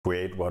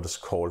create what is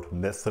called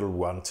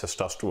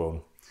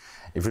Methyltestosterone.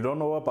 If you don't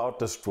know about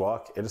this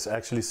drug, it is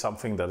actually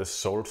something that is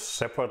sold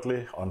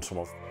separately on some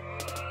of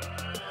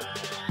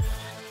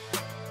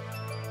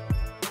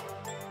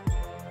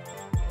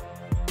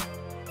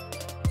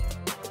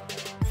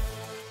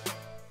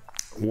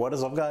What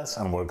is up, guys,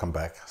 and welcome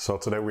back. So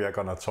today we are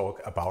gonna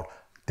talk about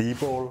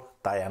D-Bol,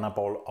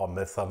 Dianabol, or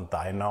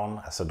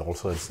Metandienone, as it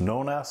also is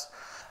known as.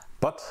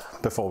 But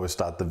before we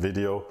start the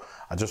video,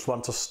 I just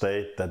want to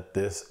state that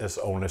this is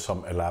only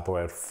some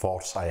elaborate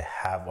thoughts I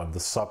have on the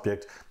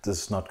subject.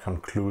 This is not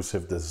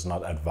conclusive, this is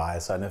not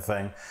advice or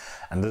anything.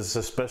 And this is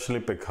especially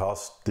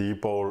because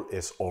D-Bol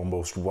is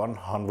almost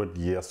 100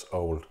 years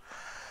old.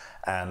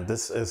 And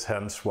this is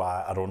hence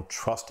why I don't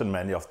trust in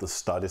many of the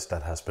studies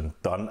that has been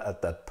done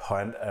at that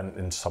point and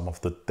in some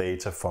of the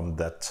data from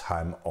that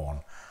time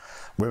on.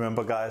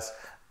 Remember, guys,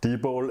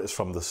 D-Bol is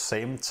from the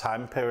same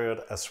time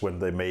period as when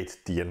they made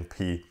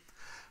DNP.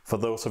 For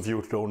those of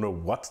you who don't know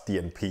what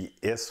DNP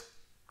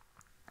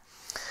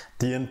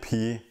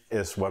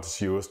is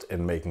what's used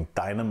in making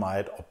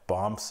dynamite or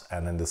bombs,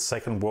 and in the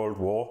Second World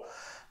War,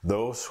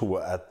 those who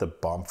were at the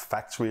bomb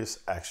factories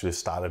actually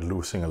started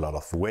losing a lot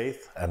of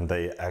weight, and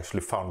they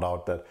actually found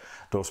out that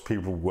those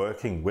people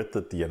working with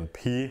the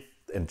DNP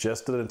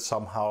ingested it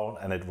somehow,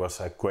 and it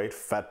was a great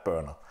fat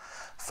burner.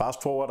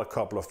 Fast forward a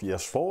couple of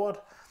years forward,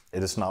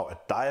 it is now a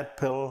diet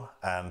pill,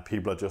 and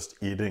people are just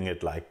eating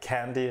it like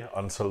candy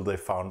until they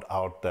found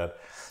out that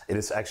it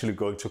is actually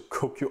going to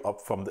cook you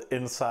up from the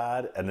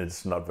inside, and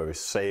it's not very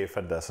safe,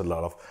 and there's a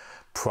lot of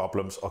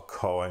problems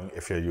occurring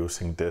if you're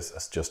using this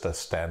as just a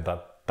standard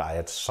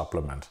diet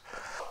supplement.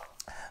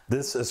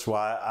 This is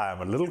why I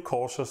am a little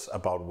cautious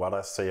about what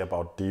I say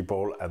about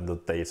D-Bol and the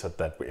data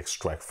that we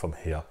extract from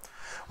here.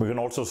 We can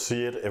also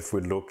see it if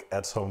we look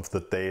at some of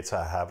the data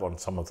I have on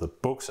some of the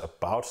books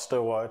about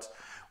steroids.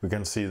 We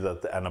can see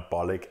that the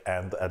anabolic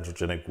and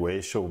androgenic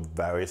ratio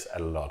varies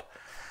a lot.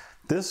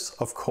 This,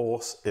 of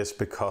course, is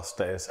because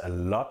there is a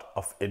lot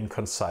of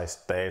inconcise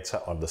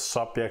data on the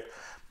subject.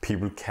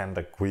 People can't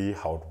agree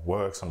how it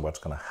works and what's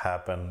going to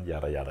happen,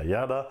 yada yada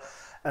yada.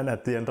 And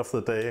at the end of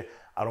the day,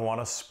 I don't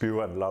want to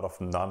spew a lot of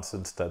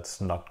nonsense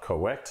that's not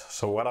correct.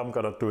 So what I'm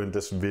going to do in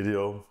this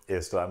video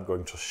is that I'm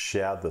going to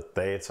share the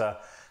data.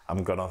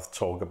 I'm going to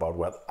talk about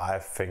what I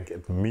think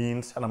it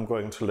means, and I'm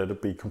going to let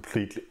it be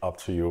completely up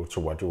to you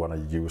to what you want to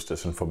use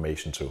this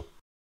information to.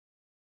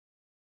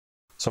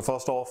 So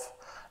first off,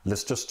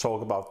 let's just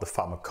talk about the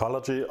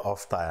pharmacology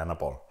of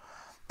Dianabol.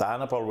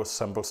 Dianabol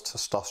resembles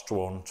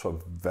testosterone to a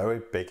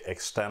very big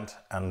extent,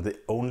 and the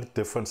only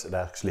difference it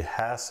actually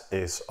has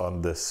is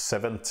on the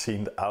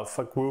 17th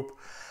alpha group,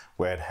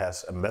 where it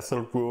has a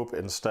methyl group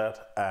instead,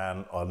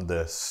 and on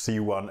the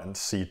C1 and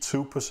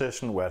C2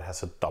 position, where it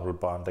has a double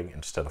bonding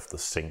instead of the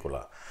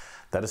singular.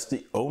 That is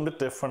the only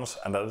difference,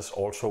 and that is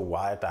also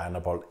why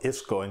Dianabol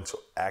is going to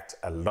act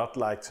a lot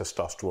like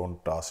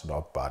testosterone does in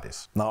our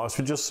bodies. Now, as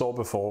we just saw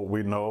before,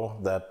 we know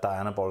that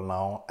Dianabol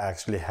now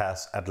actually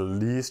has at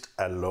least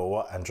a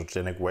lower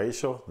androgenic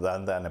ratio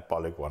than the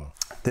anabolic one.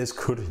 This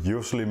could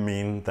usually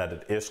mean that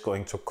it is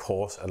going to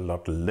cause a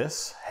lot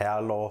less hair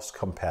loss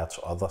compared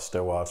to other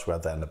steroids where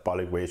the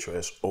anabolic ratio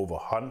is over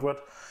 100.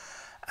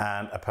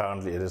 And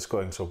apparently it is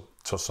going to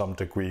some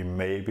degree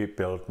maybe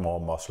build more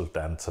muscle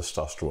than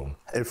testosterone.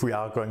 If we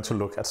are going to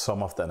look at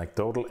some of the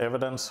anecdotal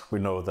evidence, we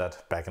know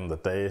that back in the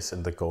days,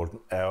 in the golden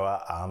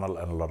era, Arnold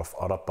and a lot of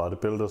other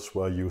bodybuilders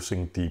were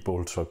using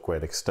D-Bol to a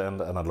great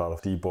extent, and a lot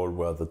of D-Bol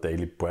were the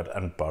daily bread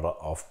and butter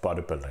of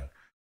bodybuilding.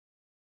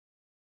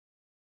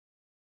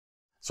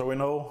 So we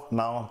know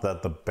now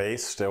that the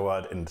base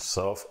steroid in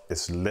itself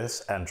is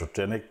less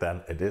androgenic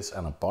than it is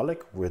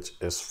anabolic, which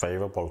is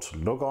favorable to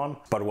look on.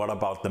 But what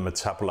about the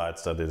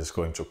metabolites that it is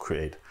going to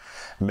create?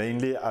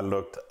 Mainly I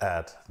looked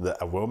at the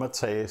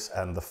aromatase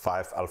and the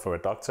 5-alpha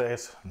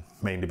reductase,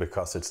 mainly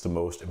because it's the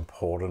most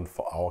important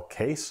for our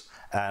case.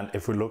 And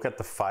if we look at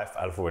the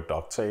 5-alpha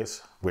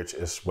reductase, which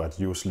is what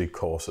usually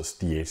causes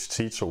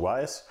DHT to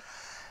rise,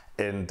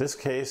 in this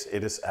case,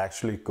 it is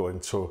actually going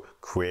to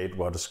create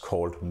what is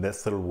called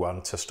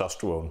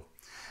Methyltestosterone.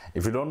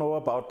 If you don't know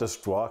about this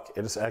drug,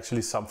 it is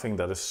actually something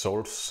that is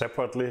sold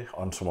separately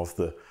on some of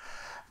the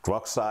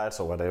drug sites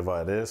or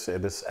whatever it is.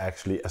 It is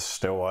actually a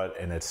steroid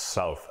in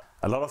itself.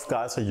 A lot of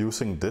guys are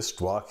using this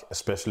drug,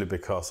 especially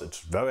because it's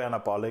very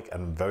anabolic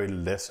and very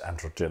less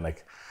androgenic.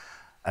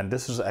 And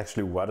this is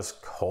actually what is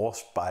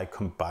caused by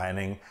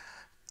combining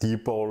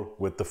D-Bol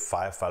with the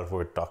 5-alpha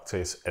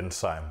reductase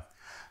enzyme.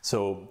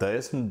 So there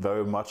isn't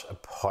very much a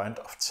point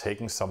of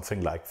taking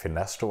something like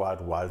finasteride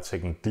while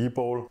taking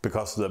D-Bol,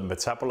 because the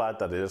metabolite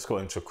that it is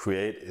going to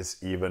create is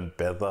even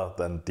better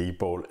than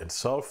D-Bol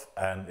itself,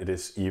 and it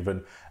is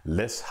even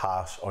less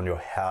harsh on your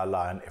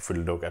hairline if we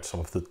look at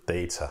some of the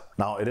data.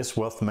 Now, it is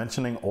worth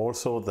mentioning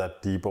also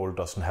that D-Bol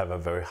doesn't have a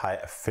very high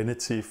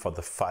affinity for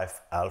the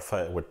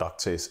 5-alpha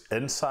reductase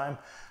enzyme,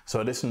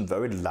 so it isn't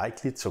very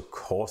likely to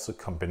cause a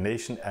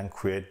combination and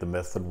create the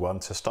method 1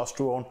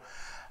 testosterone.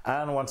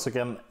 And once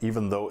again,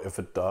 even though if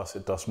it does,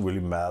 it doesn't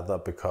really matter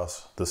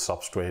because the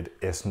substrate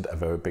isn't a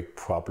very big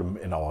problem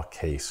in our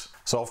case.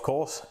 So of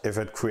course, if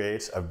it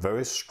creates a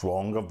very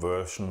stronger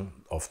version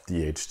of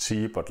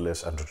DHT but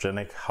less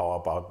androgenic, how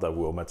about the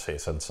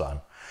aromatase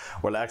enzyme?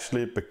 Well,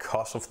 actually,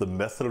 because of the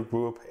methyl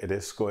group, it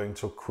is going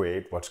to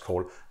create what's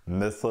called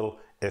methyl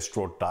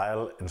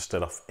estradiol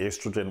instead of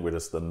estrogen, which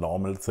is the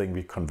normal thing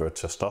we convert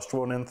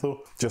testosterone into.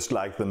 Just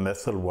like the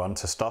methyl-1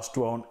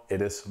 testosterone,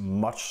 it is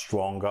much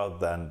stronger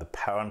than the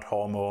parent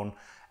hormone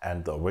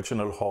and the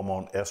original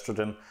hormone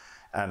estrogen.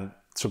 And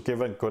to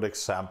give a good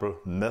example,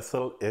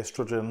 methyl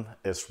estrogen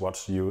is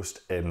what's used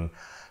in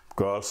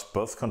girls'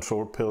 birth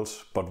control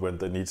pills, but when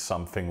they need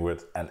something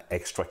with an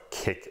extra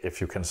kick,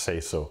 if you can say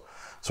so.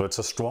 So it's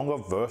a stronger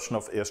version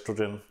of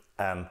estrogen,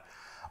 and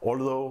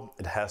although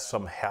it has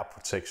some hair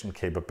protection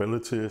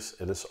capabilities,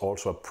 it is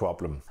also a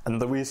problem.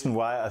 And the reason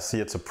why I see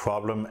it's a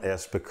problem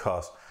is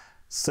because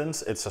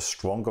since it's a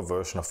stronger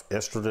version of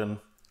estrogen,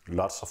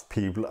 lots of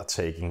people are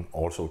taking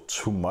also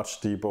too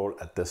much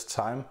Dbol at this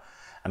time,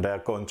 and they are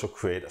going to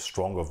create a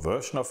stronger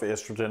version of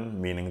estrogen,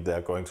 meaning they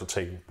are going to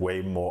take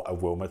way more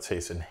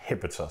aromatase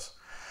inhibitors.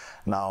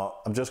 Now,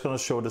 I'm just going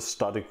to show this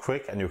study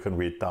quick, and you can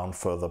read down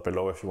further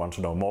below if you want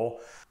to know more.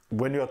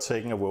 When you're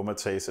taking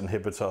aromatase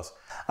inhibitors,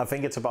 I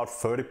think it's about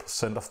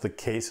 30% of the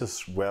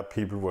cases where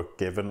people were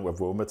given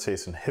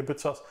aromatase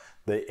inhibitors,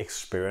 they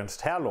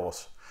experienced hair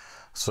loss.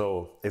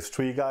 So if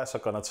 3 guys are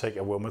going to take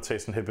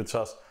aromatase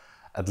inhibitors,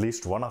 at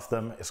least one of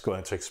them is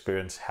going to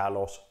experience hair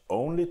loss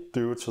only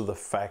due to the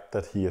fact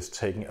that he is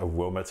taking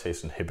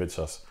aromatase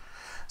inhibitors.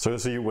 So you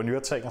see, when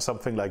you're taking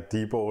something like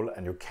Dbol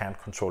and you can't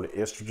control the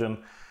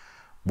estrogen,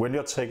 when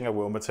you're taking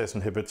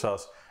aromatase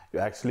inhibitors, you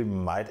actually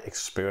might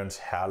experience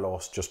hair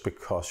loss just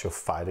because you're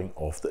fighting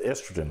off the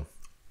estrogen.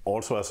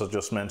 Also, as I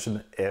just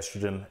mentioned,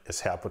 estrogen is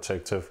hair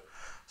protective,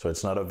 so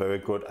it's not a very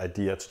good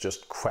idea to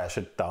just crash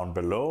it down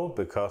below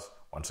because,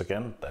 once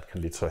again, that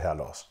can lead to hair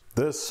loss.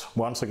 This,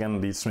 once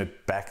again, leads me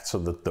back to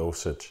the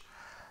dosage.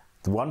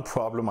 The one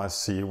problem I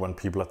see when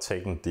people are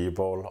taking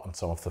Dbol on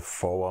some of the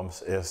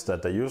forums is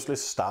that they usually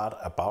start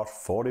about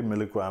 40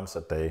 milligrams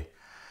a day.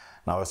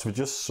 Now, as we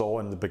just saw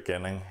in the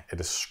beginning, it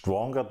is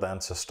stronger than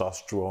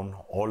testosterone,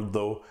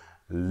 although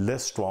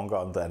less stronger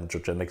on the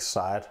androgenic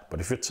side.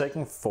 But if you're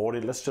taking 40,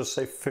 let's just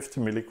say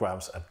 50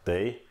 milligrams a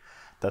day,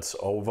 that's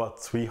over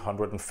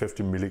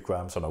 350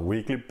 milligrams on a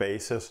weekly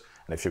basis.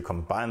 And if you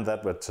combine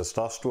that with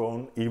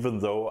testosterone, even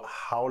though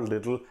how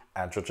little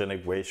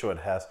androgenic ratio it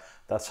has,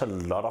 that's a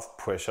lot of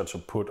pressure to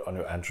put on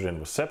your androgen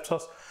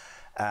receptors.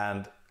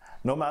 And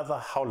no matter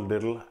how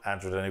little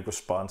androgenic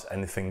response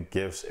anything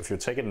gives, if you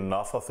take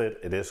enough of it,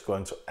 it is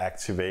going to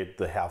activate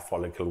the hair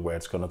follicle where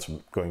it's going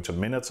to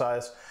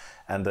miniatize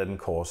and then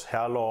cause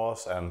hair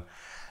loss, and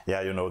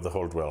yeah, you know the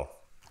whole drill.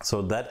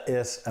 So that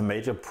is a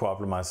major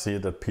problem I see,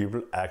 that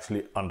people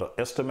actually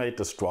underestimate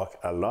this drug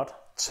a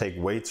lot,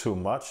 take way too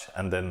much,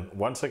 and then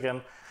once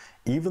again,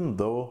 even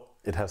though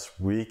it has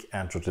weak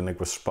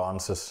androgenic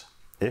responses,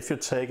 if you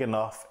take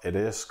enough, it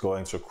is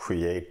going to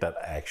create that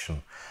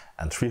action.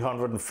 And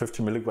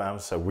 350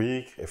 milligrams a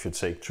week, if you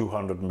take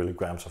 200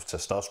 milligrams of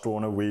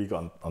testosterone a week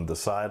on the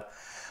side,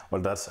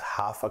 well, that's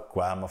half a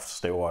gram of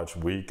steroids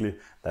weekly.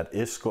 That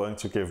is going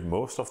to give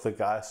most of the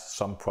guys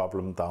some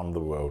problem down the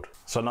road.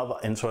 So another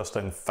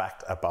interesting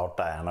fact about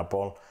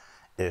Dianabol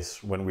is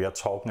when we are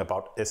talking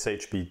about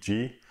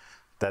SHBG,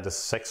 that is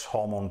sex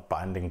hormone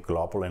binding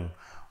globulin.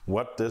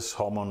 What this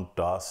hormone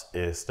does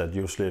is that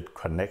usually it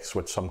connects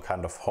with some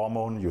kind of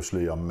hormone,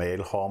 usually your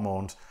male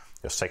hormones,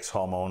 your sex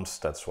hormones,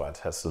 that's why it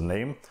has the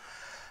name.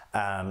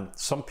 And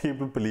some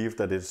people believe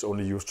that it's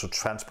only used to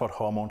transport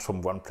hormones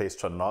from one place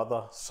to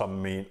another.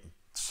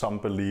 Some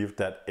believe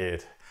that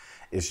it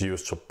is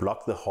used to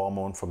block the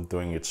hormone from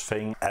doing its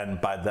thing. And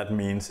by that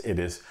means it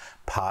is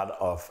part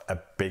of a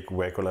big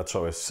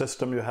regulatory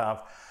system you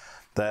have.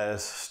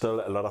 There's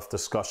still a lot of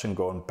discussion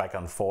going back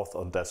and forth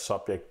on that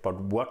subject, but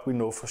what we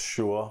know for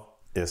sure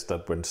is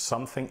that when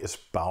something is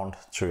bound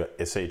to your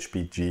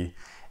SHBG,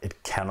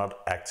 it cannot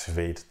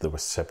activate the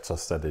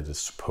receptors that it is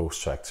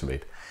supposed to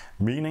activate.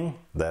 Meaning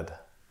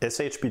that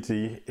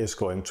SHBG is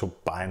going to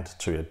bind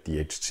to your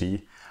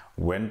DHT,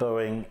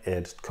 rendering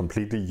it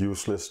completely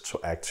useless to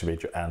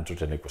activate your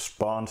androgenic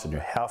response in your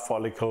hair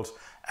follicles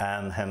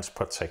and hence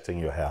protecting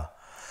your hair.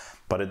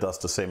 But it does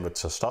the same with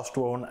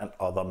testosterone and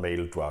other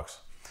male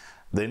drugs.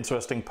 The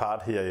interesting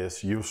part here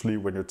is usually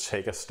when you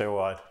take a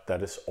steroid,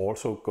 that is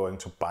also going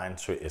to bind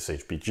to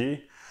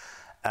SHBG.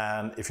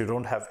 And if you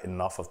don't have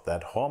enough of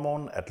that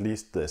hormone, at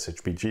least the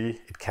SHBG,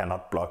 it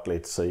cannot block,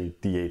 let's say,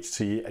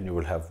 DHT, and you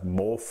will have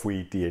more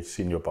free DHT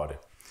in your body.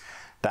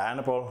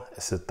 Dianabol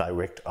is the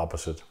direct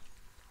opposite.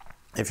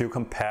 If you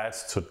compare it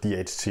to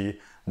DHT,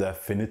 the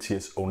affinity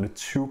is only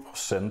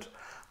 2%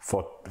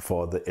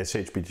 for the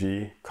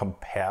SHBG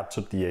compared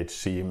to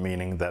DHT,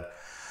 meaning that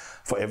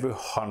for every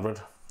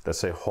 100, let's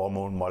say,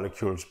 hormone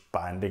molecules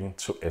binding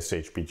to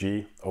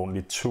SHBG,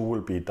 only 2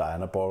 will be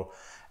Dianabol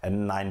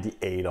and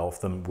 98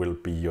 of them will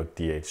be your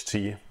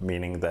DHT,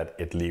 meaning that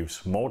it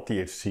leaves more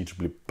DHT to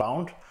be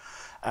bound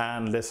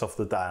and less of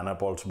the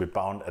Dianabol to be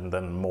bound, and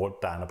then more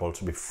Dianabol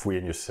to be free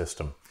in your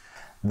system.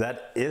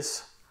 That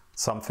is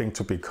something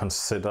to be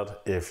considered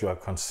if you are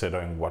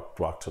considering what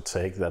drug to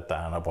take, that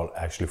Dianabol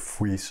actually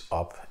frees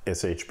up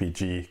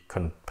SHBG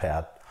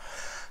compared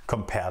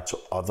to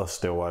other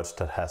steroids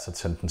that has a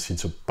tendency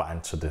to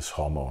bind to this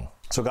hormone.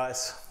 So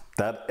guys,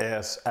 that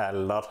is a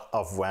lot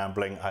of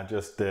rambling I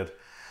just did.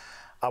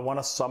 I want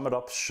to sum it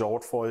up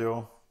short for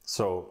you.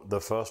 So the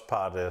first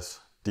part is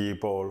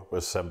D-Bol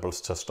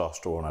resembles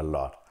testosterone a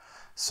lot.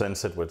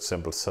 Since it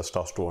resembles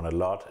testosterone a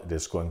lot, it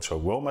is going to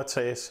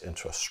aromatase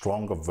into a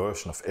stronger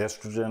version of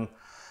estrogen.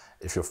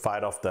 If you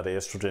fight off that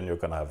estrogen, you're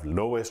going to have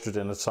low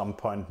estrogen at some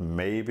point,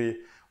 maybe,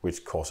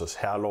 which causes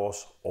hair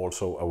loss.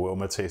 Also,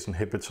 aromatase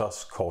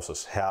inhibitors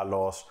causes hair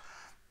loss.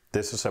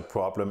 This is a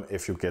problem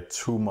if you get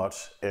too much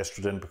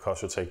estrogen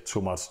because you take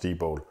too much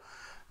D-Bol.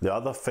 The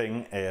other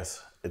thing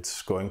is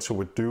it's going to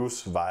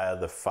reduce via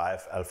the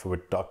 5-alpha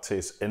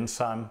reductase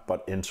enzyme,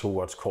 but into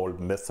what's called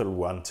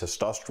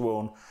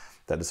Methyltestosterone.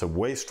 That is a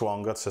way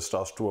stronger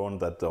testosterone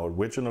than the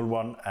original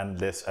one and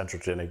less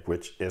androgenic,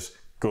 which is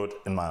good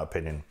in my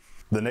opinion.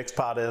 The next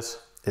part is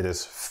it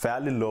is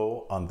fairly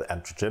low on the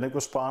androgenic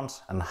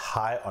response and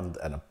high on the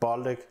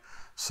anabolic.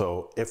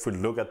 So if we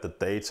look at the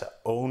data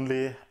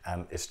only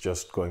and it's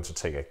just going to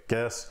take a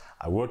guess,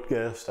 I would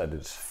guess that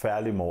it's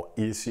fairly more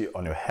easy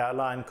on your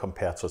hairline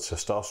compared to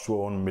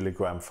testosterone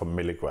milligram for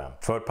milligram.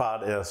 Third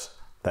part is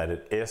that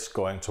it is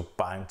going to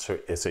bind to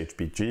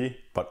SHBG,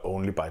 but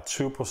only by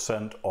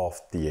 2%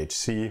 of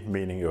DHC,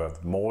 meaning you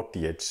have more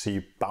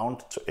DHC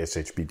bound to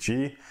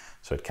SHBG,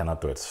 so it cannot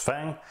do its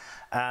thing,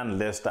 and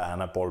less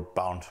Dianabol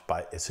bound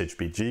by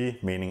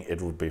SHBG, meaning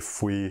it would be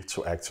free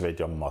to activate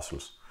your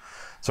muscles.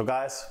 So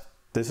guys,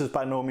 this is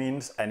by no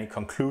means any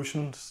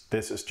conclusions.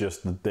 This is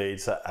just the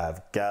data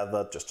I've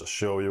gathered just to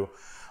show you.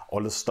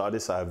 All the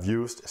studies I've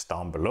used is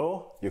down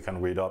below. You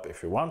can read up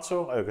if you want to,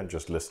 or you can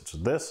just listen to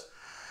this.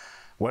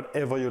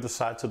 Whatever you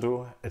decide to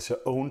do, it's your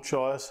own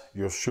choice.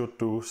 You should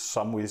do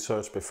some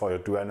research before you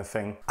do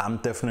anything. I'm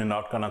definitely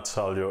not gonna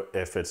tell you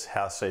if it's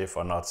hair safe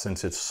or not,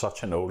 since it's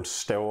such an old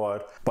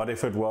steroid. But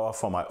if it were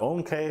for my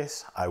own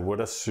case, I would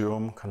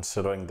assume,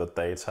 considering the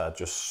data I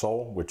just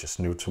saw, which is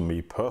new to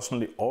me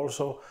personally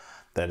also,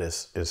 that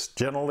is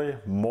generally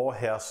more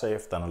hair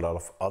safe than a lot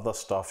of other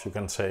stuff you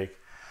can take.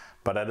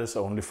 But that is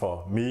only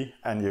for me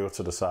and you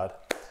to decide.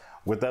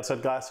 With that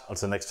said guys,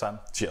 until next time,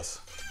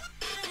 cheers.